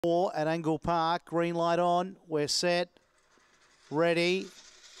At Angle-Park, green light on, we're set, ready,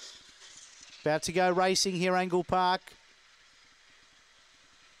 about to go racing here, Angle-Park.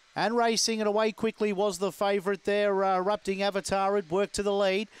 And racing and away quickly was the favourite there, Erupting Avatar had worked to the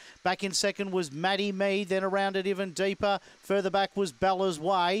lead. Back in second was Maddie Me, then around it even deeper. Further back was Bella's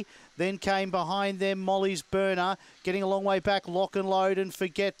Way. Then came behind them Molly's Burner. Getting a long way back, Lock and Load, and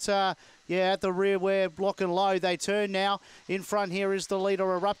forget, at the rear where Lock and Load. They turn now. In front here is the leader,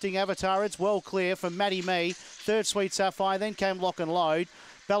 Erupting Avatar. It's well clear from Maddie Me. Third, Sweet Sapphire. Then came Lock and Load.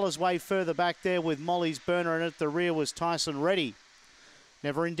 Bella's Way further back there with Molly's Burner, and at the rear was Tyson Reddy.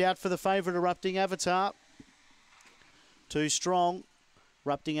 Never in doubt for the favourite, Erupting Avatar. Too strong.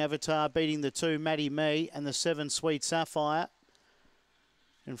 Erupting Avatar beating the 2, Maddie Me, and the 7, Sweet Sapphire.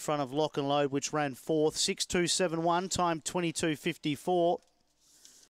 In front of Lock and Load, which ran 4th. 6.271, time 22.54.